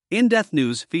In-depth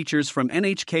news features from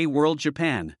NHK World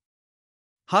Japan.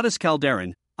 Hadas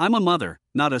Kalderon, I'm a mother,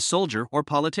 not a soldier or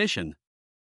politician.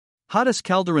 Hadas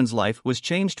Kalderon's life was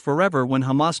changed forever when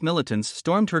Hamas militants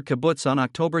stormed her kibbutz on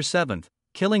October 7,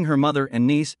 killing her mother and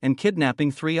niece and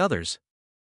kidnapping 3 others.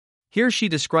 Here she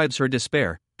describes her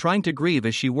despair, trying to grieve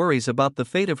as she worries about the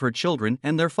fate of her children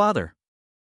and their father.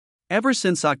 Ever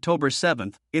since October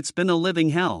 7, it's been a living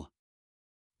hell.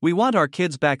 We want our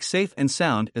kids back safe and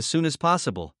sound as soon as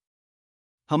possible.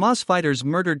 Hamas fighters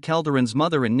murdered Kalderon's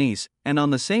mother and niece, and on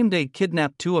the same day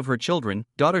kidnapped 2 of her children,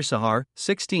 daughter Sahar,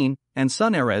 16, and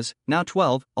son Erez, now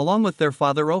 12, along with their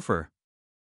father Ofer.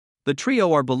 The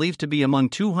trio are believed to be among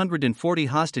 240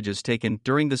 hostages taken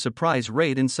during the surprise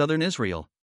raid in southern Israel.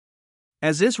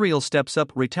 As Israel steps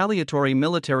up retaliatory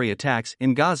military attacks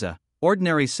in Gaza,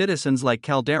 ordinary citizens like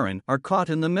Kalderon are caught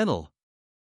in the middle.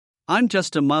 I'm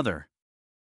just a mother.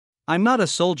 I'm not a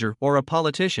soldier or a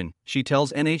politician, she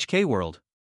tells NHK World.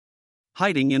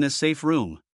 Hiding in a safe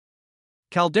room.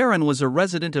 Kalderon was a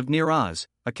resident of Nir Oz,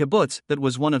 a kibbutz that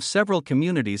was one of several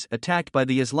communities attacked by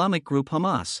the Islamic group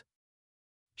Hamas.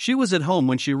 She was at home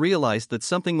when she realized that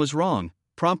something was wrong,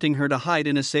 prompting her to hide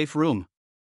in a safe room.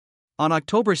 On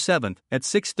October 7, at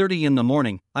 6:30 in the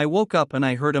morning, I woke up and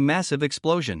I heard a massive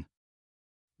explosion.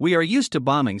 We are used to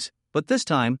bombings, but this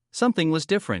time, something was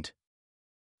different.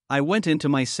 I went into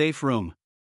my safe room.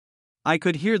 I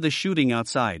could hear the shooting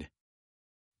outside.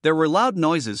 There were loud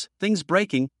noises, things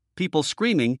breaking, people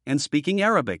screaming and speaking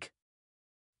Arabic.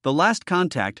 The last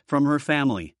contact from her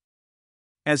family.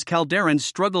 As Kalderon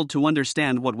struggled to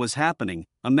understand what was happening,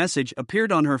 a message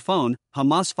appeared on her phone: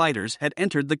 Hamas fighters had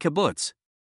entered the kibbutz.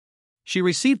 She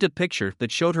received a picture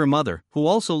that showed her mother, who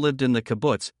also lived in the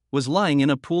kibbutz, was lying in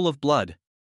a pool of blood.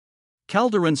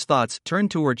 Kalderon's thoughts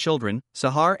turned to her children,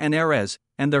 Sahar and Erez,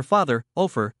 and their father,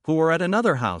 Ofer, who were at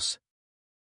another house.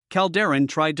 Kalderon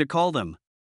tried to call them.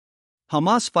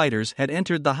 Hamas fighters had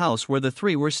entered the house where the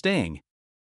 3 were staying.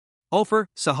 Ofer,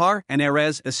 Sahar, and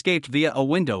Erez escaped via a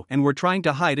window and were trying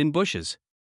to hide in bushes.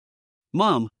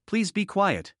 Mom, please be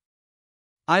quiet.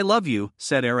 I love you,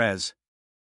 said Erez.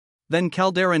 Then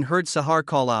Kalderon heard Sahar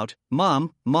call out,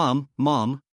 Mom, Mom,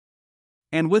 Mom.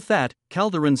 And with that,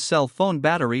 Kalderon's cell phone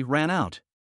battery ran out.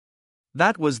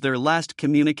 That was their last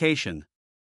communication.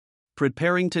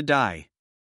 Preparing to die.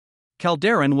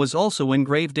 Kalderon was also in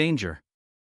grave danger.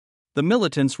 The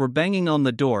militants were banging on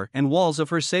the door and walls of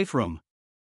her safe room.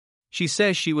 She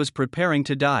says she was preparing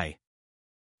to die.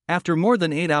 After more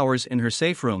than 8 hours in her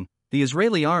safe room, the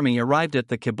Israeli army arrived at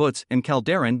the kibbutz and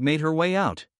Kalderon made her way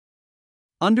out.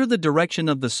 Under the direction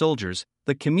of the soldiers,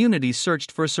 the community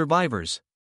searched for survivors.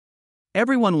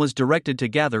 Everyone was directed to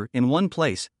gather in one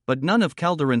place, but none of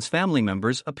Kalderon's family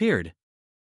members appeared.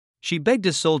 She begged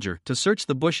a soldier to search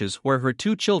the bushes where her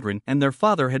 2 children and their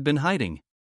father had been hiding.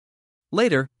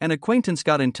 Later, an acquaintance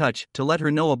got in touch to let her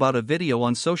know about a video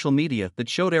on social media that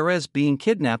showed Erez being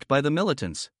kidnapped by the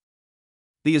militants.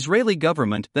 The Israeli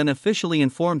government then officially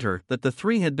informed her that the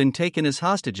 3 had been taken as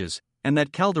hostages, and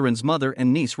that Kalderon's mother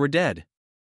and niece were dead.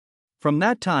 From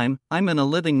that time, I'm in a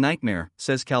living nightmare,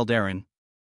 says Kalderon.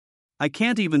 I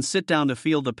can't even sit down to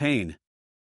feel the pain.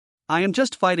 I am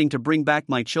just fighting to bring back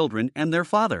my children and their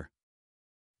father.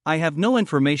 I have no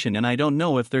information and I don't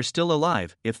know if they're still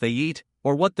alive, if they eat,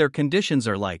 or what their conditions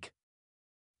are like.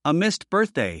 A missed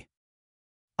birthday.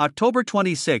 October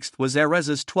 26 was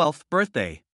Erez's 12th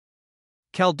birthday.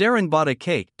 Kalderon bought a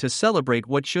cake to celebrate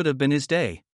what should have been his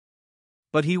day.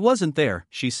 But he wasn't there,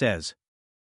 she says.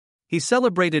 He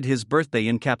celebrated his birthday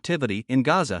in captivity in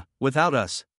Gaza, without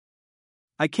us.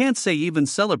 I can't say even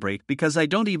celebrate because I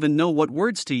don't even know what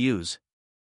words to use.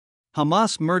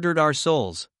 Hamas murdered our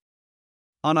souls.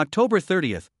 On October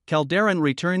 30, Kalderon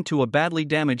returned to a badly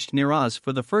damaged Nir Oz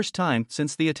for the first time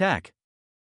since the attack.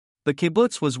 The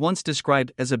kibbutz was once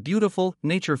described as a beautiful,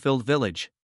 nature-filled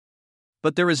village.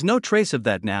 But there is no trace of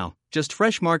that now, just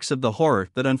fresh marks of the horror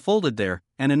that unfolded there,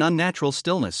 and an unnatural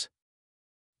stillness.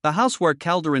 The house where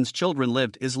Kalderon's children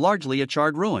lived is largely a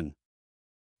charred ruin.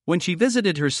 When she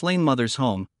visited her slain mother's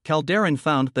home, Kalderon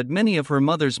found that many of her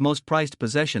mother's most prized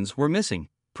possessions were missing,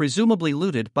 presumably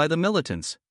looted by the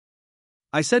militants.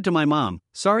 I said to my mom,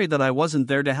 sorry that I wasn't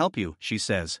there to help you, she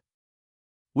says.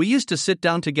 We used to sit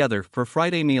down together for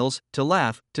Friday meals, to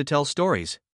laugh, to tell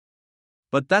stories.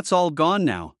 But that's all gone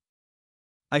now.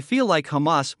 I feel like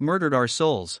Hamas murdered our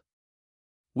souls.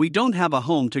 We don't have a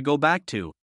home to go back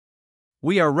to.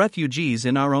 We are refugees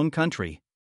in our own country.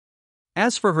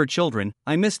 As for her children,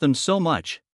 I miss them so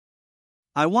much.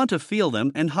 I want to feel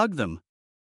them and hug them.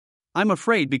 I'm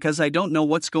afraid because I don't know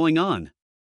what's going on.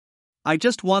 I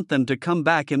just want them to come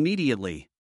back immediately.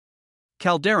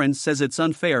 Kalderon says it's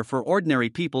unfair for ordinary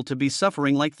people to be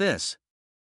suffering like this.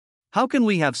 How can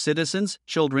we have citizens,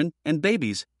 children, and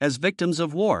babies as victims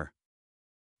of war?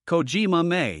 Kojima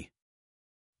May.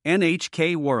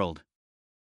 NHK World.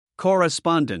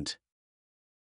 Correspondent.